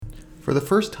For the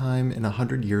first time in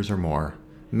 100 years or more,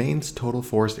 Maine's total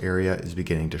forest area is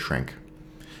beginning to shrink.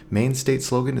 Maine's state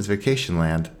slogan is vacation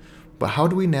land, but how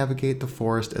do we navigate the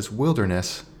forest as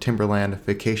wilderness, timberland,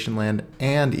 vacation land,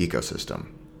 and ecosystem?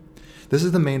 This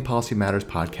is the Maine Policy Matters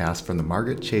podcast from the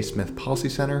Margaret Chase Smith Policy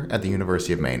Center at the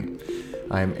University of Maine.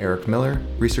 I am Eric Miller,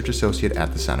 Research Associate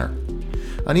at the Center.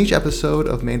 On each episode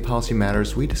of Maine Policy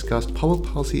Matters, we discussed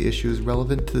public policy issues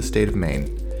relevant to the state of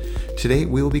Maine. Today,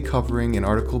 we will be covering an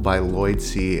article by Lloyd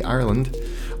C. Ireland,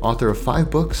 author of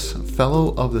 5 books,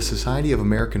 Fellow of the Society of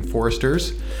American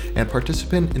Foresters, and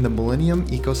participant in the Millennium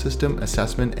Ecosystem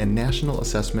Assessment and National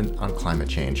Assessment on Climate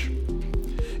Change.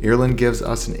 Ireland gives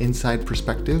us an inside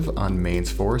perspective on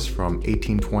Maine's forests from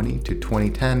 1820 to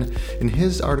 2010 in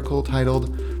his article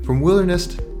titled From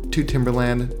Wilderness to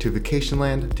Timberland to Vacation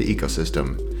Land to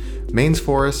Ecosystem, Maine's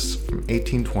Forests from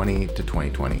 1820 to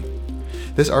 2020.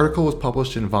 This article was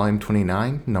published in Volume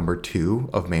 29, Number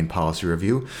 2 of Maine Policy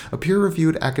Review, a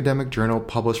peer-reviewed academic journal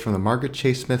published from the Margaret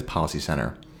Chase Smith Policy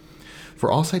Center. For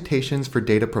all citations for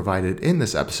data provided in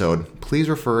this episode, please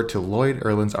refer to Lloyd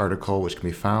Ireland's article, which can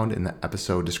be found in the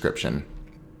episode description.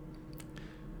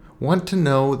 Want to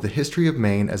know the history of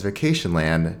Maine as vacation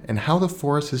land and how the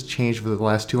forest has changed over the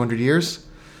last 200 years?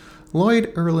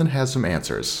 Lloyd Ireland has some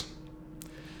answers.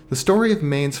 The story of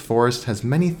Maine's forest has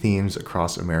many themes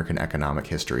across American economic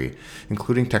history,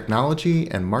 including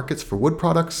technology and markets for wood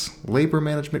products, labor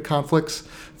management conflicts,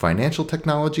 financial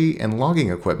technology, and logging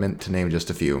equipment, to name just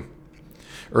a few.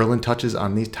 Ireland touches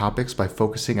on these topics by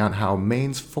focusing on how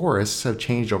Maine's forests have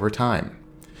changed over time.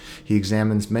 He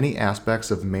examines many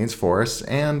aspects of Maine's forests,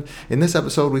 and in this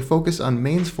episode we focus on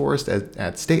Maine's forest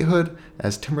at statehood,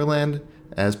 as timberland,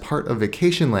 as part of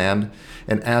vacation land,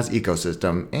 and as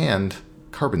ecosystem, and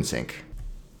carbon sink.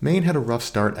 Maine had a rough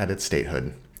start at its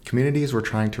statehood. Communities were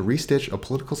trying to restitch a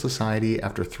political society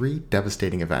after 3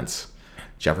 devastating events: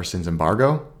 Jefferson's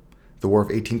embargo, the War of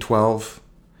 1812,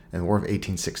 and the War of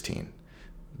 1816.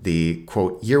 The,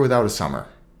 quote, year without a summer.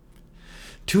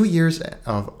 2 years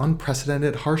of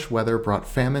unprecedented harsh weather brought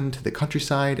famine to the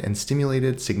countryside and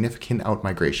stimulated significant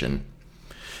outmigration.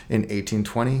 In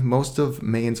 1820, most of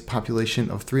Maine's population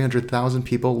of 300,000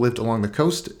 people lived along the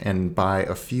coast and by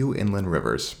a few inland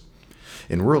rivers.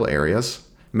 In rural areas,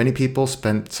 many people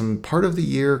spent some part of the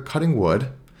year cutting wood.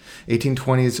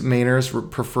 1820s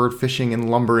Mainers preferred fishing and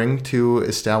lumbering to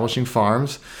establishing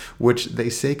farms, which they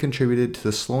say contributed to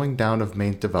the slowing down of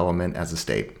Maine's development as a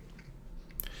state.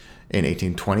 In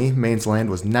 1820, Maine's land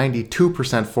was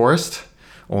 92% forest,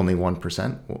 only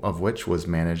 1% of which was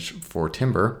managed for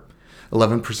timber,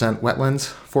 11%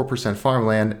 wetlands, 4%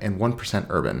 farmland, and 1%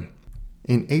 urban.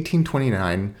 In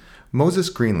 1829, Moses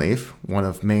Greenleaf, one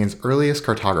of Maine's earliest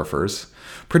cartographers,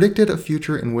 predicted a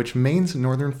future in which Maine's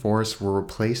northern forests were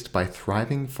replaced by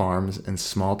thriving farms and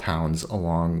small towns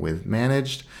along with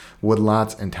managed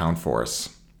woodlots and town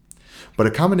forests. But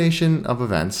a combination of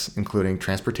events, including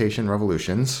transportation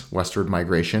revolutions, westward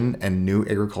migration, and new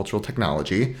agricultural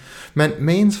technology, meant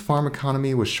Maine's farm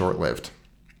economy was short-lived.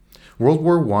 World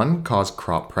War I caused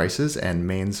crop prices and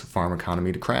Maine's farm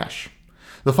economy to crash.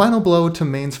 The final blow to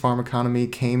Maine's farm economy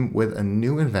came with a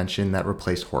new invention that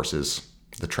replaced horses,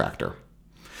 the tractor.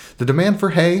 The demand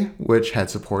for hay, which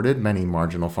had supported many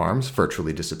marginal farms,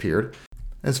 virtually disappeared.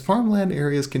 As farmland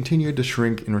areas continued to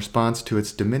shrink in response to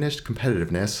its diminished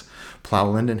competitiveness,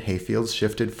 plowland and hayfields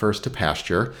shifted first to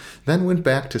pasture, then went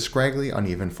back to scraggly,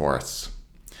 uneven forests.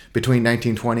 Between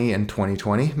 1920 and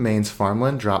 2020, Maine's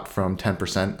farmland dropped from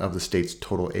 10% of the state's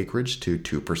total acreage to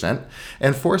 2%,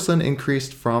 and forestland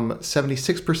increased from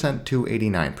 76% to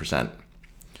 89%.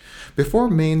 Before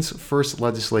Maine's first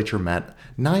legislature met,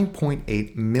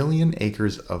 9.8 million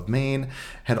acres of Maine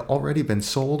had already been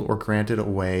sold or granted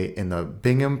away in the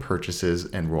Bingham Purchases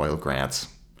and Royal Grants.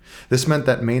 This meant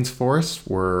that Maine's forests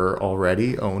were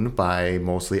already owned by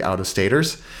mostly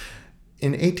out-of-staters.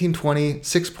 In 1820,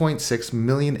 6.6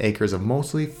 million acres of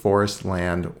mostly forest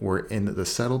land were in the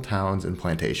settled towns and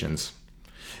plantations.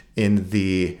 In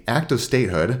the Act of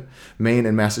Statehood, Maine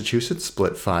and Massachusetts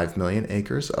split 5 million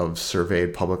acres of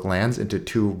surveyed public lands into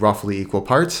 2 roughly equal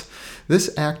parts. This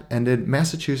act ended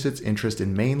Massachusetts' interest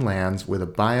in Maine lands with a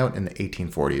buyout in the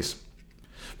 1840s.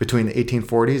 Between the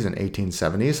 1840s and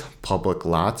 1870s, public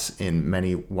lots in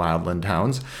many wildland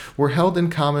towns were held in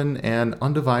common and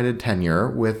undivided tenure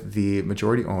with the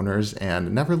majority owners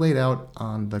and never laid out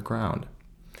on the ground.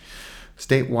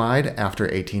 Statewide, after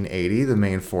 1880, the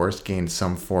Maine forest gained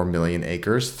some 4 million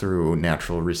acres through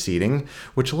natural reseeding,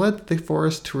 which led the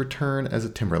forest to return as a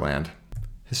timberland.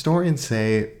 Historians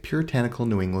say puritanical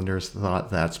New Englanders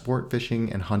thought that sport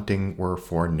fishing and hunting were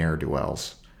for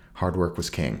ne'er-do-wells. Hard work was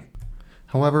king.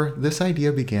 However, this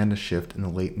idea began to shift in the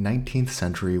late 19th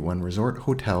century when resort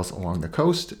hotels along the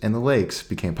coast and the lakes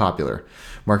became popular,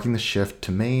 marking the shift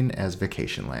to Maine as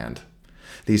vacation land.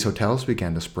 These hotels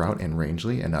began to sprout in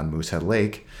Rangeley and on Moosehead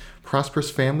Lake.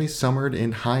 Prosperous families summered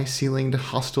in high-ceilinged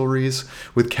hostelries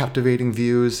with captivating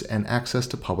views and access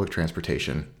to public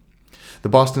transportation. The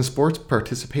Boston Sports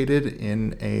participated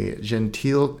in a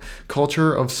genteel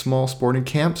culture of small sporting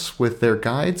camps with their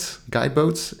guides,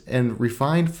 guideboats, and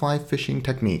refined fly fishing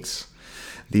techniques.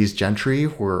 These gentry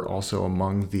were also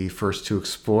among the first to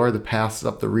explore the paths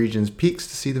up the region's peaks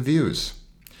to see the views.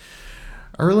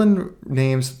 Erlin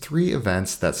names 3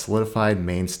 events that solidified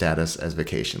Maine's status as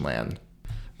vacation land.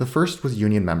 The first was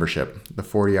union membership, the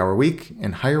 40-hour week,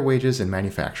 and higher wages in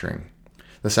manufacturing.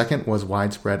 The second was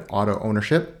widespread auto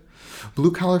ownership.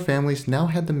 Blue-collar families now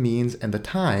had the means and the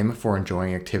time for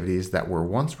enjoying activities that were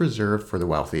once reserved for the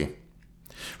wealthy.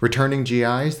 Returning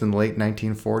GIs in the late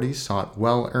 1940s sought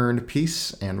well-earned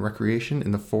peace and recreation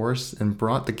in the forests and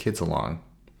brought the kids along.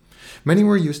 Many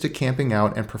were used to camping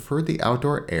out and preferred the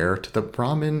outdoor air to the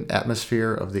Brahmin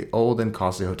atmosphere of the old and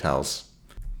costly hotels.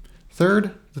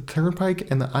 Third, the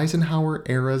Turnpike and the Eisenhower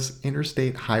era's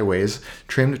interstate highways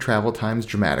trimmed travel times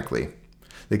dramatically.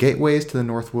 The gateways to the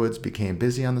Northwoods became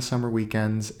busy on the summer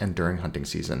weekends and during hunting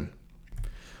season.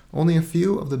 Only a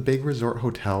few of the big resort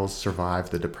hotels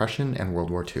survived the Depression and World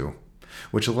War II,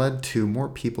 which led to more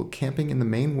people camping in the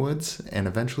Maine woods and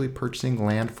eventually purchasing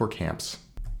land for camps.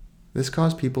 This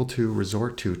caused people to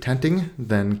resort to tenting,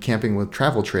 then camping with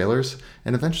travel trailers,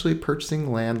 and eventually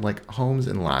purchasing land like homes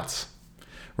and lots.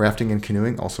 Rafting and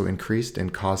canoeing also increased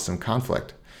and caused some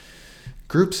conflict.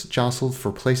 Groups jostled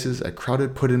for places at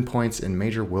crowded put-in points in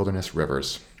major wilderness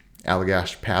rivers.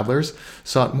 Allagash paddlers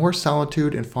sought more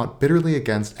solitude and fought bitterly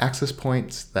against access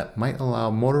points that might allow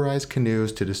motorized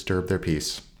canoes to disturb their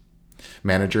peace.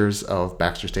 Managers of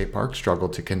Baxter State Park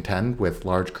struggled to contend with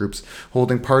large groups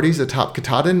holding parties atop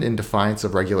Katahdin in defiance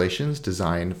of regulations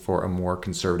designed for a more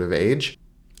conservative age.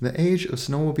 The age of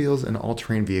snowmobiles and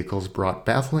all-terrain vehicles brought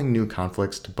baffling new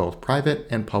conflicts to both private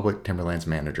and public timberlands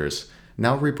managers,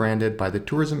 now rebranded by the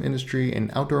tourism industry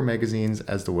and outdoor magazines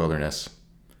as the Wilderness.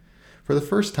 For the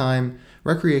first time,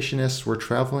 recreationists were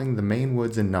traveling the Maine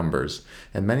woods in numbers,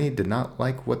 and many did not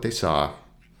like what they saw.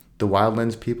 The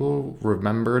wildlands people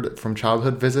remembered from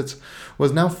childhood visits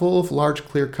was now full of large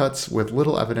clear cuts with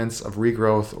little evidence of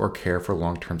regrowth or care for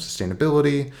long-term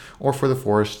sustainability or for the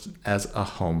forest as a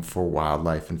home for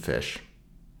wildlife and fish.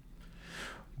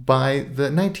 By the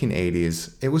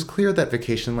 1980s, it was clear that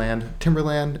vacation land,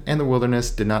 timberland, and the wilderness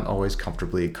did not always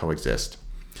comfortably coexist.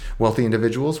 Wealthy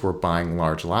individuals were buying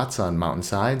large lots on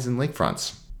mountainsides and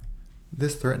lakefronts.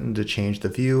 This threatened to change the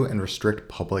view and restrict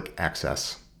public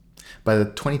access. By the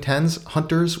 2010s,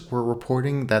 hunters were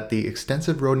reporting that the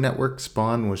extensive road network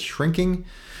spawn was shrinking,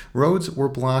 roads were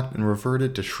blocked and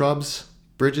reverted to shrubs,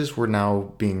 bridges were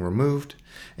now being removed,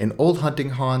 and old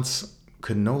hunting haunts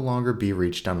could no longer be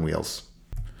reached on wheels.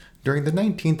 During the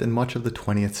 19th and much of the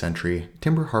 20th century,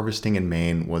 timber harvesting in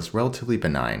Maine was relatively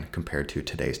benign compared to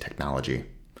today's technology.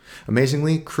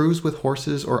 Amazingly, crews with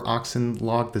horses or oxen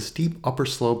logged the steep upper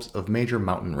slopes of major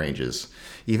mountain ranges,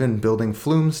 even building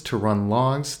flumes to run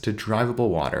logs to drivable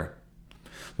water.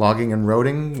 Logging and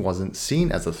roading wasn't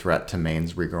seen as a threat to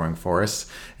Maine's regrowing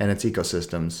forests and its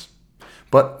ecosystems.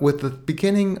 But with the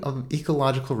beginning of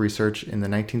ecological research in the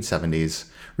 1970s,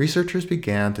 researchers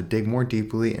began to dig more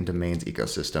deeply into Maine's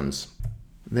ecosystems.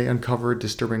 They uncovered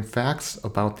disturbing facts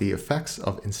about the effects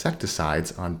of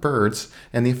insecticides on birds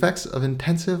and the effects of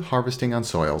intensive harvesting on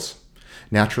soils.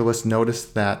 Naturalists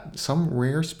noticed that some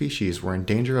rare species were in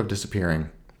danger of disappearing.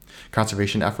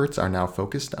 Conservation efforts are now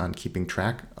focused on keeping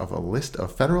track of a list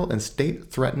of federal and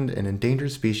state threatened and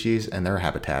endangered species and their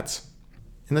habitats.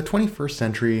 In the 21st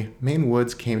century, Maine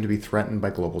woods came to be threatened by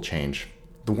global change,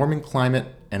 the warming climate,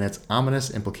 and its ominous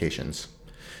implications.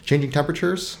 Changing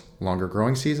temperatures, longer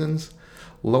growing seasons,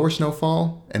 lower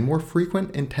snowfall, and more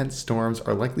frequent intense storms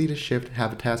are likely to shift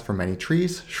habitats for many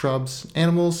trees, shrubs,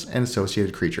 animals, and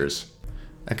associated creatures.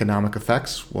 Economic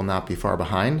effects will not be far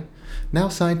behind. Now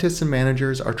scientists and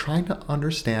managers are trying to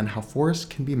understand how forests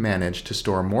can be managed to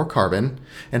store more carbon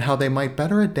and how they might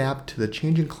better adapt to the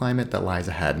changing climate that lies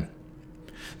ahead.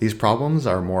 These problems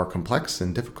are more complex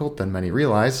and difficult than many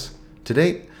realize. To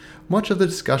date, much of the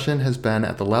discussion has been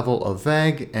at the level of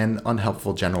vague and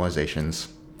unhelpful generalizations.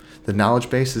 The knowledge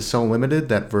base is so limited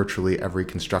that virtually every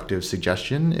constructive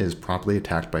suggestion is promptly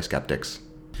attacked by skeptics.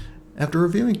 After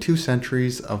reviewing 2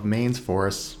 centuries of Maine's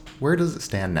forests, where does it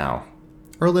stand now?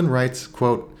 Erlin writes,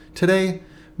 quote, "Today,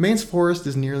 Maine's forest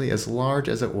is nearly as large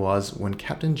as it was when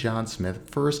Captain John Smith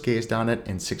first gazed on it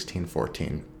in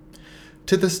 1614.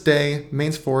 To this day,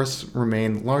 Maine's forests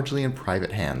remain largely in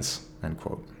private hands." End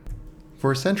quote.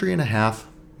 For a century and a half,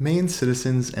 Maine's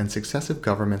citizens and successive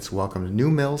governments welcomed new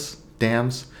mills,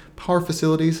 dams, power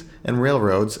facilities, and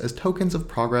railroads as tokens of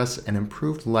progress and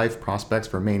improved life prospects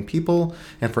for Maine people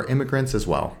and for immigrants as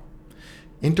well.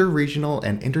 Interregional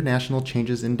and international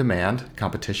changes in demand,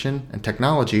 competition, and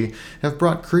technology have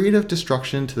brought creative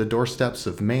destruction to the doorsteps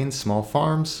of Maine's small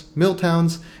farms, mill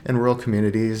towns, and rural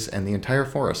communities, and the entire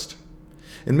forest.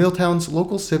 In mill towns,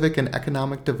 local civic and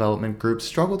economic development groups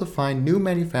struggle to find new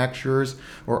manufacturers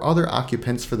or other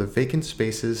occupants for the vacant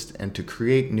spaces and to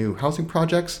create new housing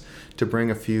projects to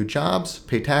bring a few jobs,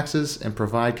 pay taxes, and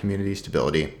provide community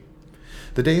stability.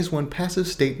 The days when passive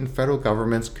state and federal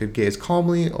governments could gaze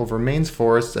calmly over Maine's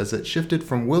forests as it shifted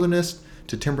from wilderness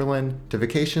to timberland to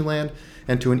vacation land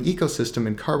and to an ecosystem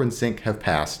in carbon sink have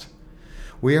passed.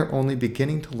 We are only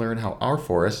beginning to learn how our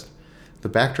forest, the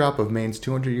backdrop of Maine's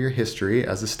 200-year history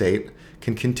as a state,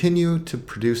 can continue to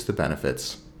produce the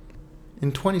benefits.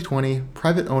 In 2020,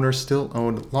 private owners still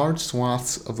owned large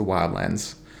swaths of the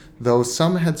wildlands. Though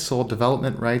some had sold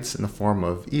development rights in the form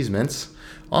of easements,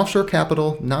 offshore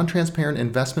capital, non-transparent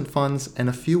investment funds, and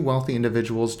a few wealthy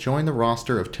individuals joined the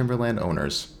roster of timberland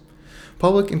owners.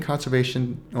 Public and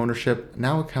conservation ownership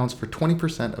now accounts for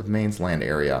 20% of Maine's land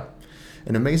area.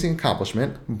 An amazing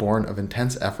accomplishment, born of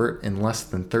intense effort in less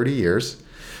than 30 years.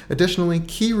 Additionally,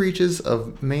 key reaches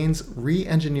of Maine's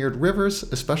re-engineered rivers,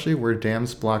 especially where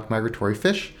dams blocked migratory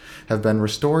fish, have been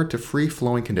restored to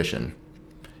free-flowing condition.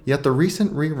 Yet the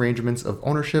recent rearrangements of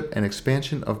ownership and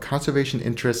expansion of conservation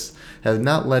interests have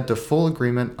not led to full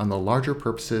agreement on the larger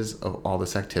purposes of all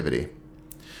this activity.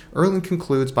 Erland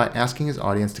concludes by asking his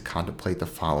audience to contemplate the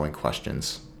following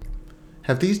questions.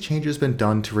 Have these changes been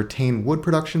done to retain wood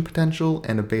production potential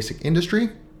and a basic industry?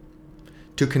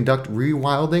 To conduct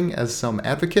rewilding as some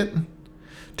advocate?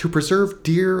 To preserve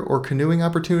deer or canoeing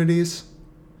opportunities?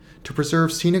 To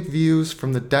preserve scenic views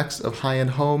from the decks of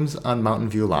high-end homes on Mountain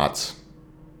View lots?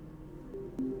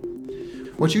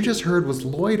 What you just heard was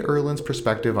Lloyd Erland's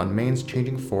perspective on Maine's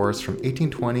changing forests from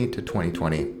 1820 to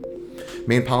 2020.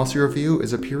 Maine Policy Review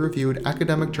is a peer-reviewed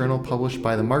academic journal published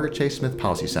by the Margaret Chase Smith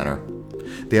Policy Center.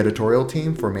 The editorial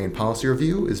team for Maine Policy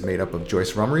Review is made up of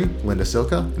Joyce Rummery, Linda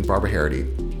Silka, and Barbara Harity.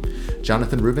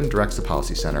 Jonathan Rubin directs the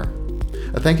Policy Center.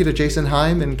 A thank you to Jason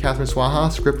Heim and Catherine Swaha,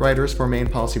 scriptwriters for Maine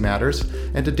Policy Matters,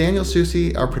 and to Daniel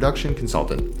Susi, our production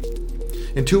consultant.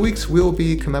 In 2 weeks, we will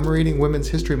be commemorating Women's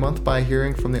History Month by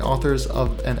hearing from the authors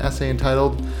of an essay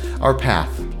entitled Our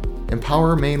Path: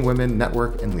 Empower Maine Women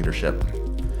Network and Leadership.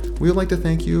 We would like to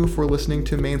thank you for listening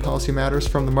to Maine Policy Matters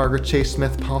from the Margaret Chase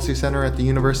Smith Policy Center at the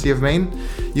University of Maine.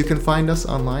 You can find us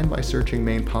online by searching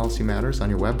Maine Policy Matters on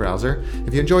your web browser.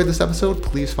 If you enjoyed this episode,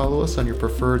 please follow us on your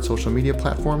preferred social media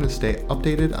platform to stay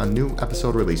updated on new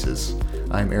episode releases.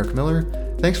 I'm Eric Miller.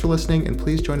 Thanks for listening, and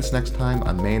please join us next time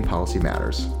on Maine Policy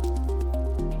Matters.